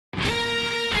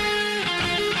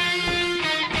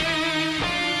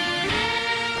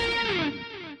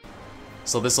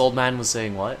So this old man was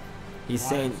saying what? He's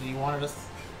saying he wanted us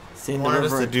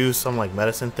to do some like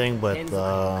medicine thing, but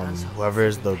whoever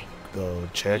is the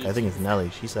chick, I think it's Nelly.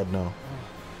 She said no.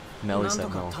 Nelly said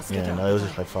no. Yeah, Nelly was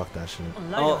just like fuck that shit.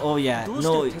 Oh yeah,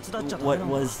 no. What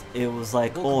was it? Was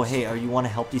like, oh hey, you want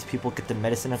to help these people get the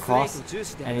medicine across?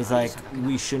 And he's like,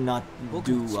 we should not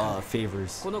do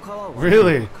favors.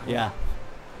 Really? Yeah.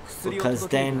 Because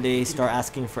then they start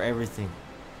asking for everything,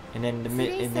 and then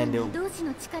they'll.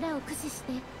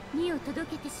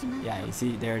 Yeah, you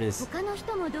see, there it is.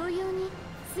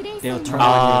 They'll turn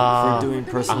on you for doing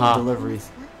personal deliveries.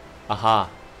 Aha.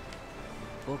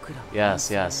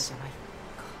 Yes, yes.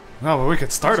 No, but we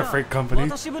could start a freight company.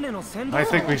 I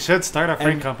think we should start a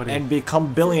freight company. And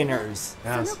become billionaires.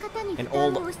 Yes. And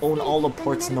own all the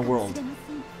ports in the world.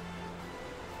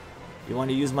 You want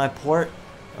to use my port?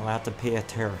 I'm gonna have to pay a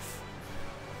tariff.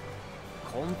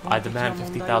 I demand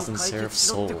 50,000 seraph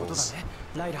souls.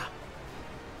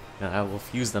 And I will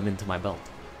fuse them into my belt.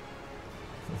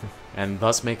 And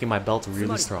thus making my belt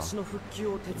really strong.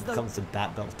 It becomes the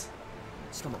bat belt.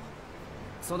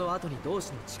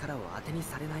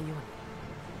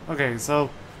 Okay, so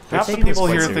half the people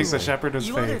here think the shepherd is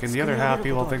fake, and the other half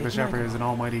people think the shepherd is an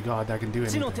almighty god that can do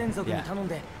anything. Yeah.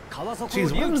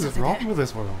 Jeez, what is wrong with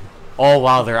this world? Oh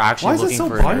wow, they're actually Why is it looking so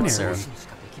for binary? a seraph.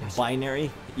 Binary?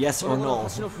 Yes or no?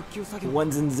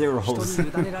 Ones and zeros.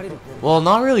 Well,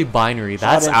 not really binary.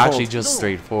 That's and actually cold. just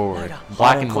straightforward.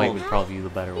 Black and white cold. would probably be the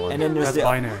better one. And then there's That's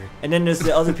binary. And then there's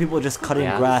the other people just cutting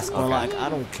Yeah? grass, going Okay. like, I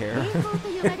don't care.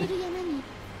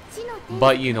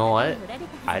 But you know what?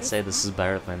 I'd say this is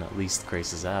better than at least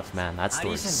Grace's F. Man, that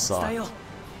story sucked.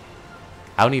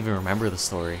 I don't even remember the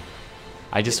story.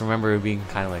 I just remember it being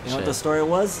kind of like You know what shit. the story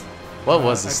was? What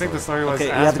was the I story? think the story was Okay,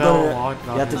 you have to go to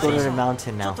Asbel you have to go to the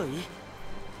mountain now.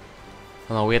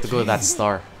 Oh, no, we have to go to that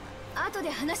star. 後で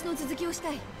話の続きをし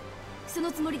たい。そ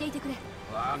のつもりでいてくれ。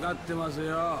分かってます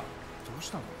よ。どう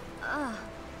したの？あ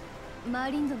あ、マ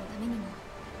ーリンドのためにも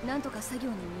なんとか作業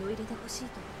に身を入れてほしいと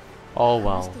Oh 話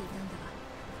well. してい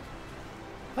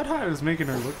たんだ That hat is making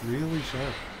her look really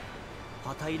sharp.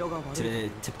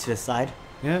 To the side.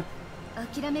 Yeah. が。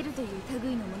諦めるという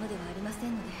類のものではありませ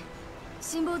んので、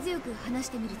辛抱強く話し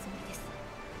てみるつもりです。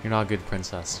 You're not a good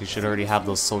princess. You should already have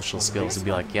those social skills to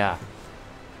be like, yeah.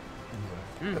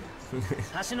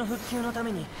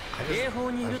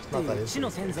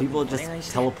 People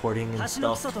just teleporting and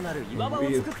stuff.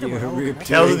 Reappear.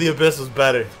 Tales of the Abyss was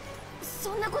better.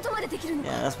 そんなことまでできるのか。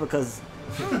 Yeah, that's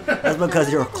because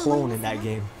you're a clone in that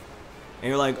game. And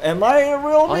you're like, am I a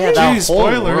real Oh man? yeah, that Jeez, whole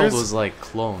world spoilers. was like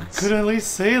clones. Could at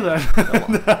least say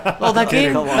that. Oh, that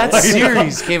game, Come on. that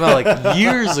series came out like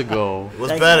years ago. It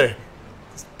was better.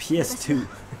 PS2.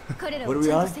 彼ら What を are ち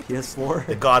we ゃん on? と説得して PS4?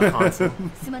 The God console.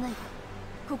 すまないが、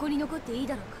ここに残っていい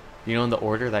だろうか。 You know, in the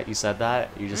order that you said that,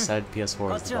 you just said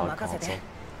PS4 is the god console.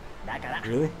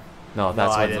 Really? No,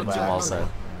 that's I what didn't buy Jamal it. said.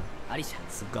 It's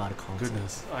the God console.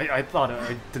 Goodness, I thought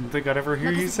I didn't think I'd ever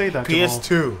hear you say that. Jamal.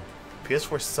 PS2.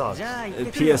 PS4 sucks.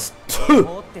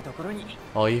 PS2.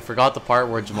 Oh, you forgot the part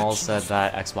where Jamal said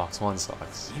that Xbox One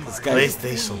sucks. This guy.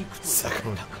 PlayStation.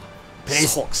 Second.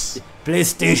 Sucks. それに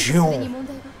PlayStation. 問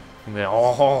題が。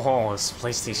 Oh, it's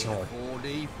PlayStation.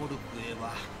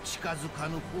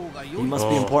 He must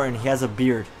be important. He has a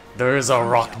beard. There's a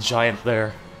rock giant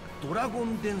there.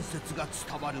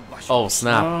 Oh,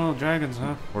 snap. Oh, dragons,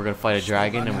 huh? We're gonna fight a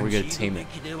dragon and we're gonna tame it.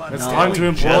 It's No. time to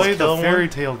employ Just the kill one? Fairy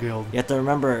Tale Guild. You have to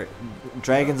remember,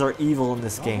 dragons are evil in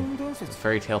this game.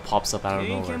 Fairy Tale pops up out of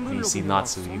nowhere. And you see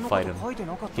Natsu, you fight him.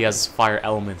 He has fire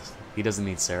elements. He doesn't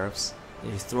need seraphs.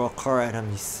 You just throw a car at him,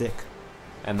 he's sick.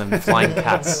 And then flying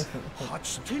cats.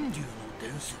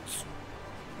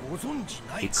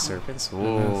 8 serpents?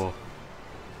 Ooh.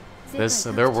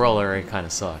 Their world already kind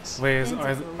of sucks. Wait,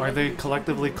 are they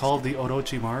collectively called the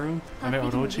Orochimaru? I meant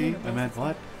Orochi? I meant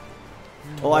what?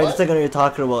 Oh, I just think you're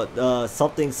talking about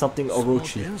something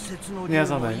Orochi. Yeah,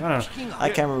 something. I don't know. I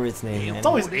can't remember its name. Man. It's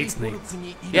always 8 snakes.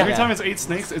 Yeah. Every time it's 8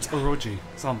 snakes, it's Orochi.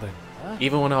 Something.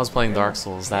 Even when I was playing Dark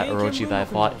Souls, that Orochi that I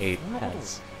fought 8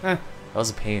 heads. Eh. That was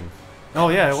a pain. Oh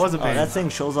yeah, it was a pain. That thing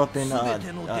shows up in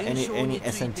any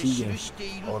SMT game.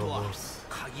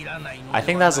 I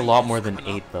think that's a lot more than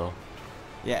 8 though.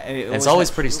 Yeah, It's always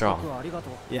pretty strong.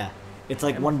 Yeah, it's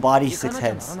like one body, 6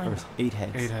 heads or 8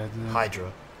 heads. 8 heads. Yeah.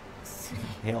 Hydra.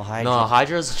 Hail Hydra. No,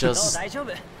 Hydra's just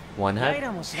 1 head.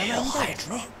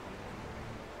 Hydra.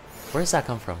 Where does that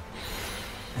come from?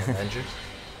 Avengers.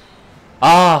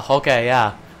 Ah, okay,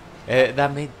 yeah.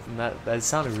 That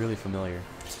sounded really familiar.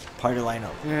 Part of the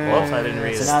lineup. Yeah. Well, I didn't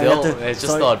read it. So now we have Still, to. it's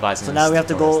just still advising. So us now we have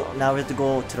to tutorials, go. though. Now we have to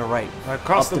go to the right.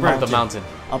 Across Up the the bridge. The mountain.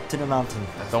 Up to the mountain.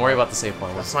 Don't worry about the save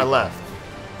point. That's my left.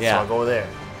 Yeah. So I'll go there.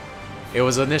 It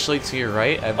was initially to your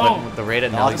right, and when the raid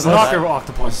at Nelly It's said not your that.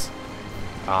 octopus.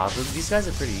 These guys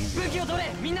are pretty easy. Your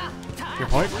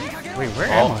point? Wait, where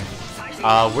am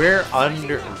I? We're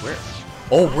under. Where?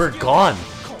 Oh, we're gone.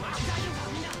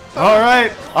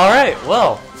 Alright. Alright,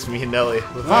 well. It's me and Nelly.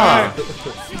 Huh. As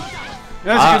you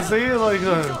can see, like,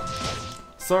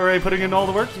 sorry, putting in all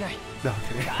the work. No,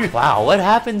 kidding. Wow, what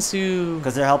happened to.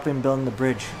 Because they're helping building the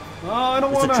bridge. Oh, I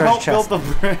don't It's a want to treasure help chest. build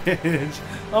the bridge.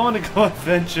 I want to go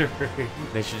adventuring.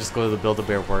 They should just go to the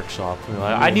Build-A-Bear workshop.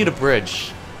 Like, I need a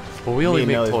bridge. But we only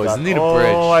Me and make Nelly's toys. got- I need a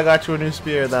bridge. Oh, I got you a new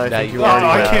spear that I That think you you Oh, already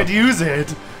I have. can't use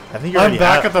it. I think you I'm already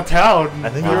back have. at the town. I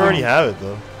think you already have it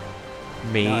though.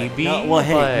 Maybe. No, well,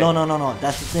 hey, but- no.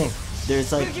 That's the thing.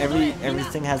 There's like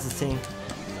everything has the same.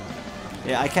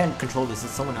 Yeah, I can't control this.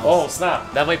 It's someone else. Oh,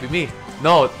 snap. That might be me.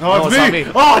 No, No, it's not me.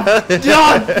 me. Oh,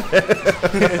 John!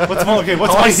 What's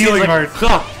my I see healing is, like,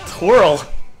 heart? Twirl.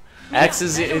 X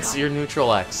is it's your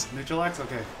neutral X. Neutral X?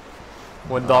 Okay.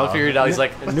 When Dog figured it out, he's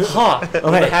like, with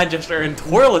Okay. a hand gesture and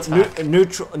twirl attack.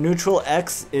 Neutral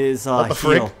X is What the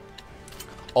frick? heal.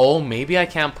 Oh, maybe I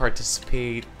can't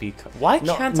participate because why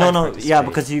No, can't no, I no. participate? Yeah,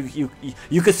 because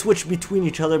you could switch between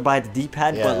each other by the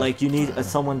D-pad, Yeah. but like you need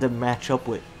someone to match up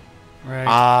with. Right.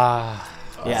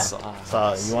 Yeah. So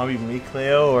you want to be me,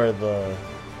 Cleo, or the?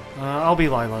 I'll be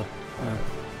Lila.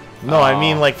 No, I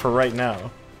mean like for right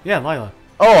now. Yeah, Lila.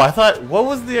 Oh, I thought.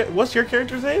 What's your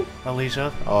character's name?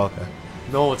 Alicia. Oh, okay.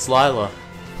 no, it's Lila.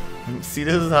 See,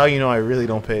 this is how you know I really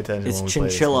don't pay attention. It's when we play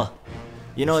this chinchilla.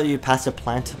 You know you passed a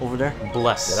plant over there.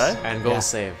 Bless Did I? and go Yeah.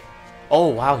 save. Oh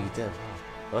wow, you did.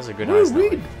 Those are good Woo, eyes.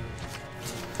 weed.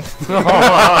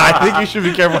 I think you should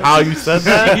be careful how you said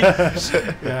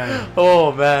that. Yeah.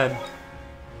 Oh man.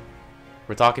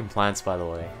 We're talking plants, by the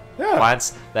way. Yeah.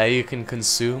 Plants that you can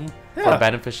consume Yeah. for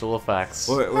beneficial effects.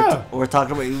 We're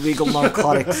talking about illegal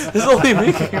narcotics. This is only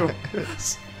making it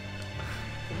worse.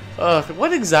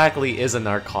 What exactly is a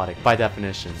narcotic by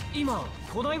definition? A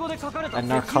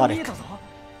narcotic.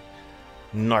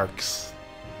 Narcs.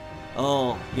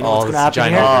 Oh, you know Oh, what's this gonna happen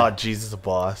giant- here? Oh, Jesus, a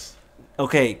boss.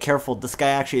 Okay, careful. This guy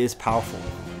actually is powerful.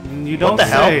 You don't the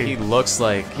hell? say. He looks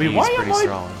like Wait, he's why am pretty I-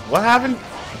 strong. What happened?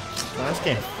 Oh, this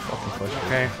game fucking pushed.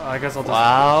 Okay, I guess I'll just.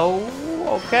 Wow.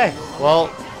 Okay. Well,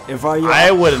 If are you? I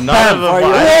would not Bam, have. are you-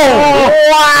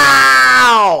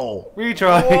 Wow!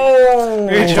 Retry. Oh!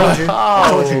 Retry.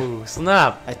 oh,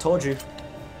 snap. I told you.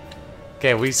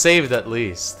 Okay, we saved at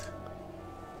least.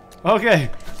 Okay.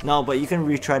 No, but you can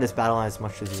retry this battle as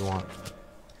much as you want.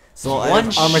 So One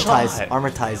armortize, shot.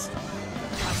 armortize.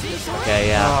 Okay,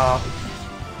 yeah.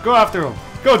 Go after him.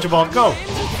 Go, Jabal, go.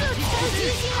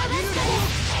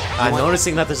 I'm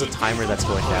noticing that there's a timer that's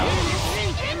going down.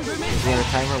 Is there a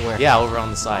timer where? Yeah, over on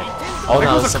the side. Oh There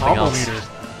no, goes there's a something combo else. meter.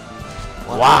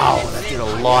 Wow, that did a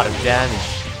lot of damage.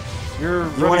 You're You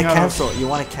want running to out cancel? You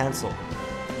want to cancel?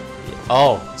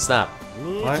 Oh, snap.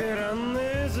 Of... What?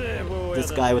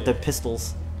 This guy with the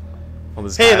pistols. Oh,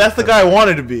 this Hey, guy- that's the guy I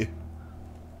wanted to be.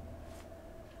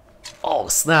 Oh,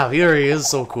 snap. Here he is.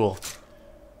 So cool.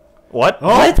 What?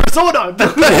 Oh, Persona!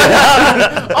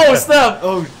 Oh, snap.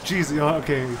 Oh, jeez. Yeah,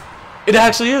 okay. It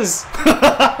actually is.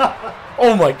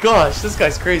 Oh my gosh, this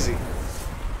guy's crazy.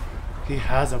 He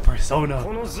has a persona.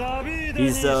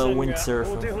 He's a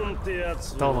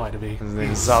windsurfer. Don't lie to me. His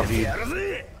name is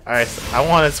Zavid. Alright, so I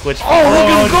want to switch. Oh, look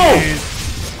at him go!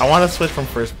 jeez. I want to switch from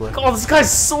first player. Oh, this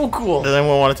guy's so cool. Does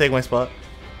anyone want to take my spot?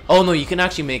 Oh no, you can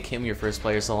actually make him your first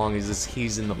player so long as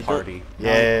he's in the party.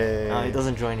 Yeah. No, he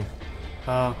doesn't join you.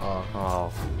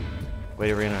 Oh. Way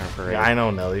to rain on our parade. Yeah, I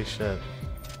know, Nelly. Shit.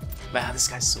 Man, this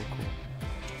guy's so cool.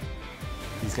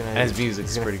 He's gonna. And his music's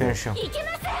he's gonna pretty good. finish him. He's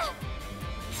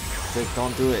like,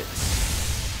 don't do it.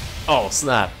 Oh,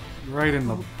 snap. Right in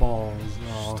the balls.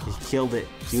 Oh. He killed it.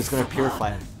 He was gonna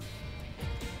purify it.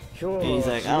 And he's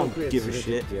like, I don't give a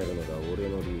shit.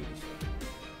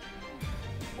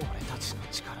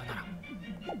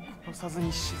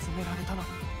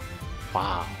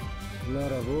 Wow.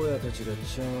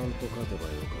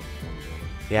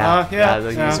 Yeah. Yeah,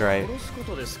 he's yeah. right.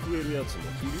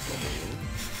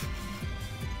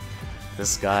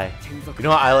 This guy. You know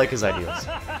what? I like his ideas.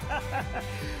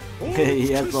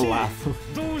 He has the laugh.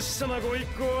 同志様ご一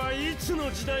行はいつ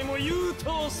の時代も優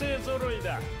等生揃い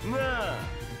だ。なあ。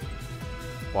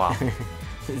 Wow.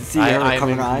 See her I'm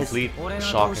covering in her eyes. complete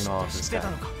shock and awe of this guy. わ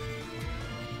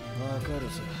かる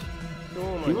さ。どう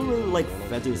も People really like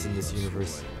feathers in this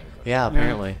universe. Yeah,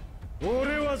 apparently.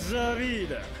 俺はザビー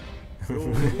だ。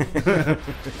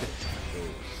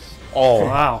 Oh,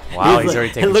 Wow. wow, he's like-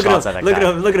 already taking look shots at at him, that look guy. at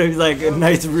him, look at him. He's like a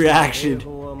nice reaction.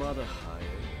 はまだ早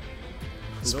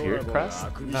い。 Spirit crest?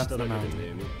 That's the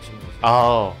mountain.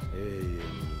 Oh. 永遠に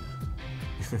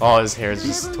Oh, his hair is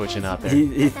just twitching out there.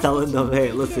 He's telling them,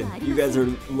 hey, listen, you guys are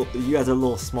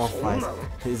little small fries.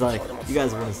 He's like, you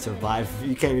guys want to survive.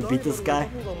 You can't even beat this guy.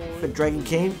 The Dragon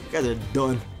King, you guys are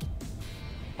done.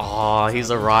 Oh, he's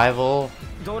a rival.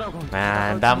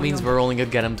 Man, that means we're only gonna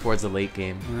get him towards the late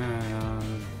game.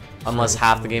 Unless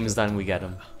half the game is done, we get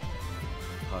him.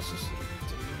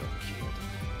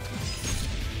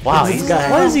 Wow,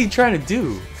 what is he trying to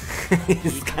do?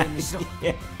 This guy,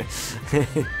 yeah.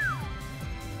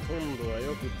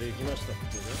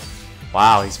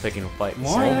 Wow, he's picking a fight so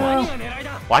much.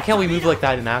 Why can't we move like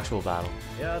that in actual battle?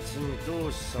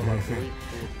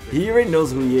 He already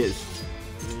knows who he is.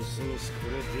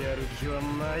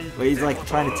 But he's like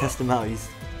trying to test him out.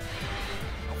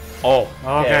 Oh,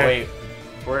 okay. Wait.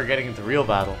 We're getting into real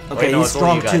battle. Okay, wait, no, he's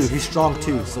strong too. He's strong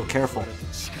too, so careful.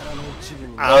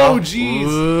 Oh, jeez.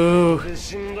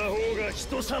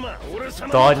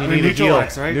 Dawn, you need to heal.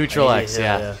 Right? Neutral X,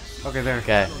 yeah. Okay, there.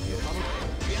 Okay.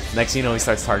 Next thing you know, he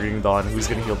starts targeting Dawn. Who's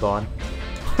gonna heal Dawn?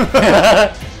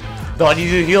 Dawn, you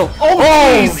need to heal.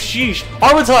 Oh, sheesh.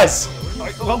 Armatize!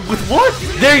 With what?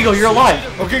 There you go, you're alive.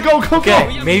 Okay, go.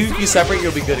 Okay, maybe if you separate,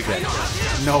 you'll be good again.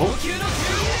 No.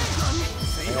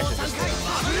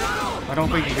 I don't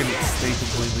think you can stay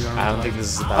completely armored. I don't think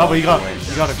this is about. Oh, but you got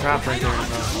a trap right there.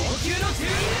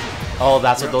 Oh,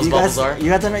 that's what those bubbles are?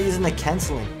 You have to not using the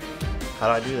canceling. How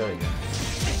do I do that again?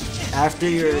 After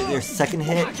your second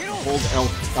hit, hold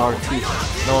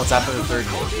R2. No, it's after the third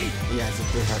hit. Yeah, it's the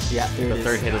third hit. Yeah, there it is. The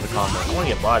third hit of the combo. I want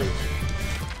to get bodied.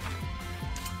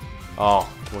 Oh,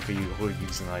 look at you. Who are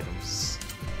using items?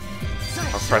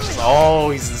 Our precious. Oh,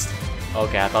 he's just.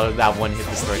 Okay, I thought that one hit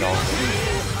destroyed all of them.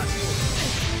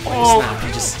 Oh, snap.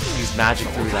 He just used magic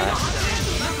through that.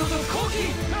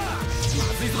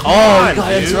 Oh, he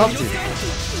got interrupted.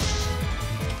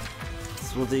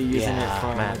 So they're using it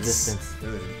from a distance.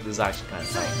 This is actually kind of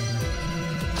tight.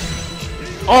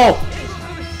 Oh!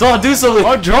 Dawn, do something!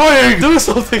 I'm trying! Do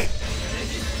something!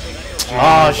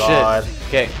 Oh, shit.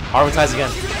 Okay, Armatize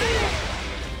again.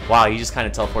 Wow, you just kind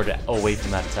of teleported away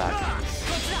from that attack.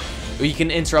 You can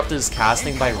interrupt his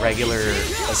casting by regular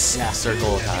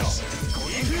circle attacks.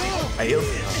 I heal.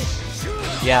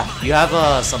 Yeah, you have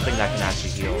something that can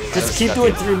actually heal. Just keep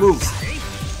doing 3 moves.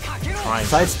 Trying.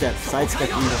 Sidestep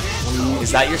even.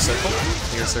 Is that your circle?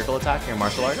 Your circle attack? Your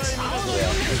martial arts? Yeah.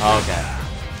 Oh, okay.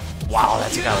 Wow,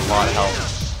 that took out a lot of health.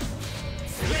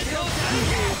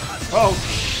 Oh,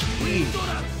 geez.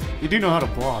 You do know how to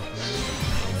block.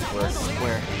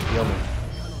 Where? Heal me.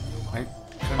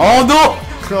 Oh no!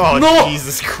 Oh, no!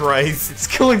 Jesus Christ. It's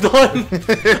killing Dawn.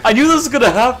 I knew this was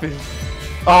gonna happen.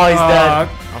 Oh, he's dead.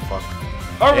 I'm fucked.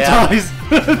 Armatize!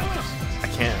 I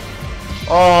can't.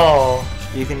 Oh.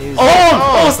 You can use.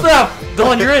 Oh snap!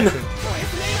 Dawn, you're in.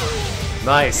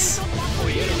 Nice.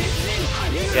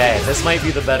 Yeah, this might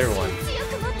be the better one.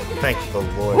 Thank the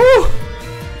Lord. Woo!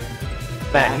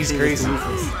 Man, he's crazy.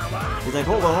 He's like,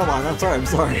 hold on, I'm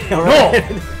sorry. All No!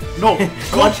 right. No!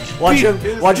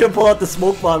 Watch him pull out the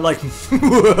smoke bomb like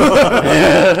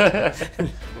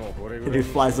and he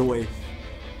flies away.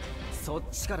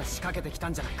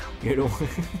 You know,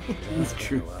 it's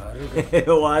true. I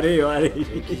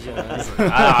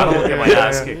don't get my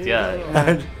ass kicked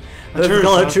yet. Let's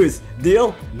call it truce.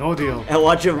 Deal? No deal. And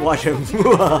watch him.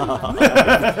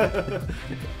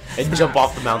 And jump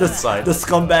off the mountainside. The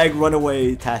scumbag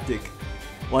runaway tactic.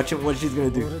 Watch him. What she's gonna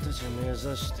do.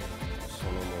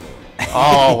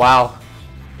 Oh wow.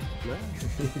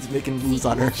 He's making moves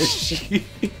on her.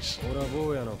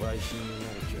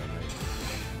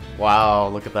 Wow,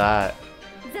 look at that.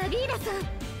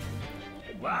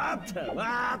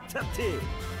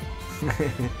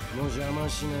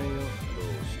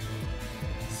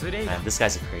 Man, this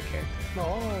guy's a great character.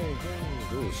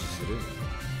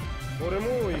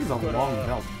 He's a long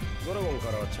belt.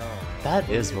 That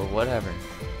is, but whatever.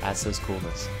 That's his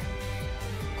coolness.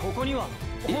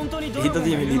 He doesn't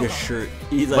even need a shirt.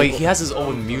 He's like, Wait, he has his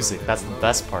own music. That's the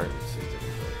best part.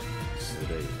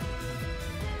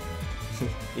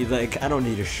 He's like, I don't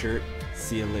need a shirt.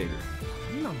 See you later.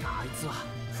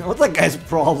 What's that guy's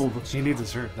problem? He needs a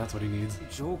shirt. That's what he needs.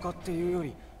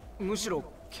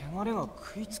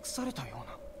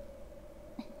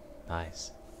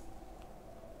 Nice.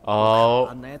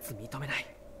 Oh.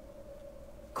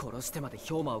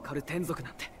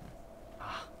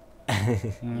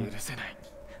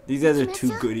 These guys are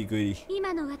too goody.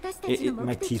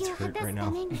 My teeth hurt right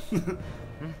now.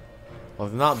 Well,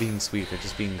 they're not being sweet. They're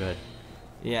just being good.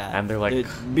 Yeah. And they're like,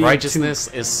 righteousness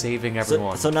is saving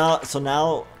everyone. So now.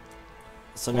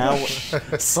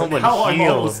 Someone How I'm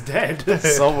heal. almost dead.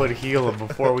 Someone heal him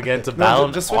before we get into battle.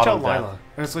 No, just switch out Lila.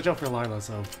 Or switch out for Lila.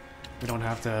 So. We don't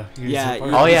have to use Yeah, it.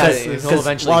 Oh yeah, Because- he'll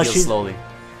eventually while heal she- slowly.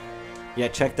 Yeah,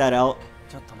 check that out.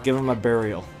 Give him a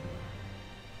burial.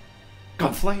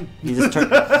 God, flame. He just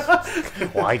turned.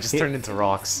 Why? He just turned into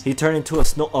rocks. He turned into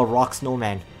a rock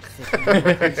snowman.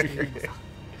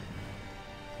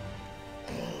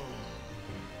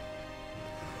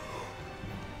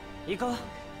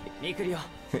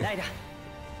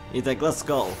 He's like, let's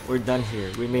go. We're done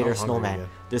here. We made I'm our hungry snowman. again.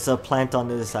 There's a plant on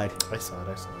the other side. I saw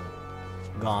it.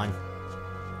 Gone.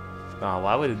 Nah,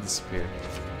 why would it disappear?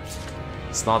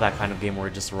 It's not that kind of game where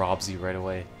it just robs you right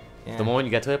away. Yeah. The moment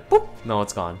you get to it, boop, no,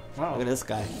 it's gone. Wow. Look at this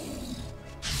guy.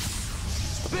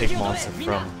 It's the pig monster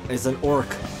from. It's an orc.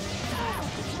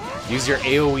 Use your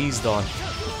AoEs, Don.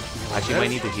 Actually, you might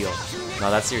need to heal.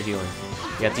 No, that's your healing.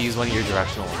 You have to use one of your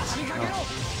directional ones.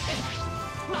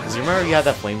 Because you remember you had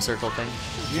that flame circle thing?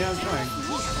 Yeah, I'm trying.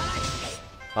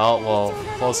 Oh, well,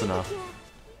 close enough.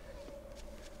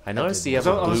 I noticed you have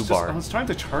a blue bar. I was trying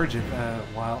to charge it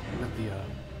while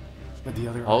with the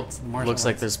other. Oh, martial looks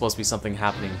like arts. there's supposed to be something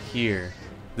happening here.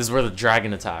 This is where the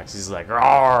dragon attacks. He's like,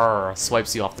 "Roar!"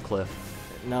 Swipes you off the cliff.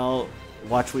 Now,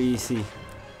 watch what you see.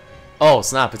 Oh,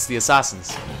 snap, it's the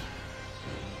assassins.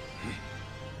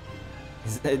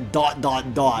 Dot,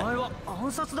 dot, dot. 前は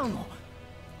暗殺団の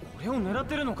俺を狙っ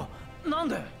てるのかなん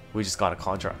で We just got a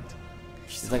contract.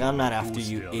 He's like, I'm not after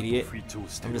you, idiot.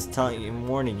 I'm just telling you, I'm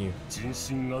warning you. 人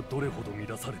心がどれほど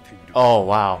乱されている Oh,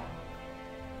 wow.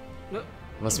 え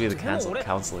Must be the でも俺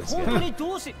counselors. 本当 Yeah. に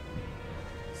どうし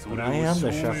それ I am を the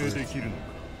証明 shepherd. できるの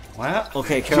か What?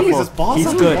 Okay, careful. Jesus, boss He's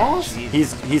on good. boss?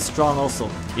 He's strong also.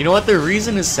 You know what? The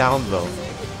reason is sound, though.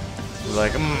 He's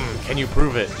like, can you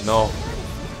prove it? No.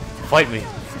 Fight me.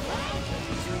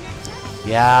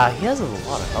 Yeah, he has a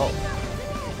lot of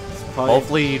health. Probably,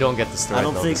 Hopefully you don't get I destroyed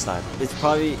don't though think this time. it's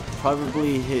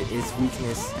probably his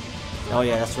weakness. Oh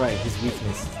yeah, that's right, his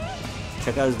weakness.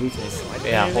 Check out his weakness.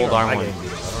 Yeah, hold arm one.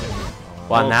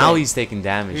 Well, Okay. now he's taking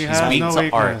damage. He He's has weak no to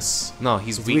weakness. arts. No,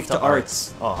 he's weak to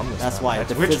arts. Oh, I'm That's why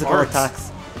the Which physical arts?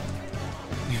 attacks.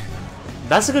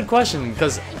 That's a good question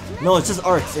because No, it's just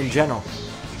arts in general.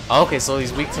 okay, so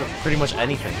he's weak to pretty much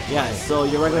anything. Yeah, so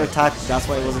your regular attack, that's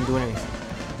why it wasn't doing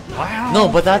anything. Wow. No,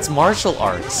 but that's martial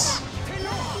arts.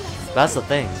 That's the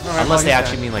thing. Alright, Unless well, they he's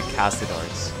actually dead. mean like casted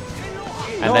arts.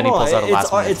 And No, then he no, pulls out a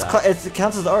last minute attack. it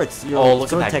counts as arts. Your Oh, look at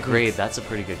sword that techniques. grade. That's a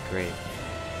pretty good grade.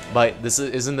 But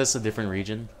isn't this a different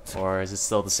region, or is it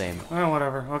still the same? Oh,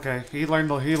 whatever. Okay, he learned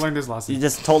his lesson. You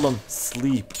just told him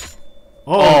sleep.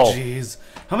 Oh, Oh. jeez.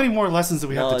 How many more lessons do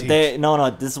we have No, to teach? no,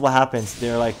 this is what happens.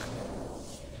 They're like,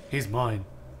 He's mine.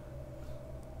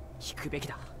 引くべき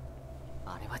だ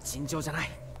あれは尋常じゃない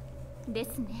で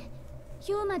すね。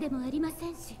氷魔でもありませ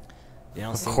んし。 they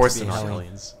don't Of seem course to be they're not helping.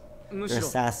 aliens. むしろ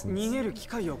assassins. 逃げる機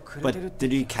会をくれてる But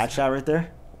did you catch that right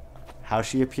there? How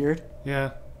she appeared?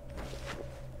 Yeah.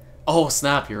 Oh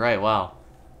snap! You're right. Wow,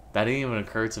 that didn't even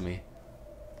occur to me.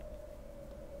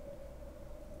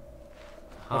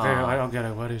 Okay, Huh. I don't get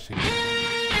it. What is she?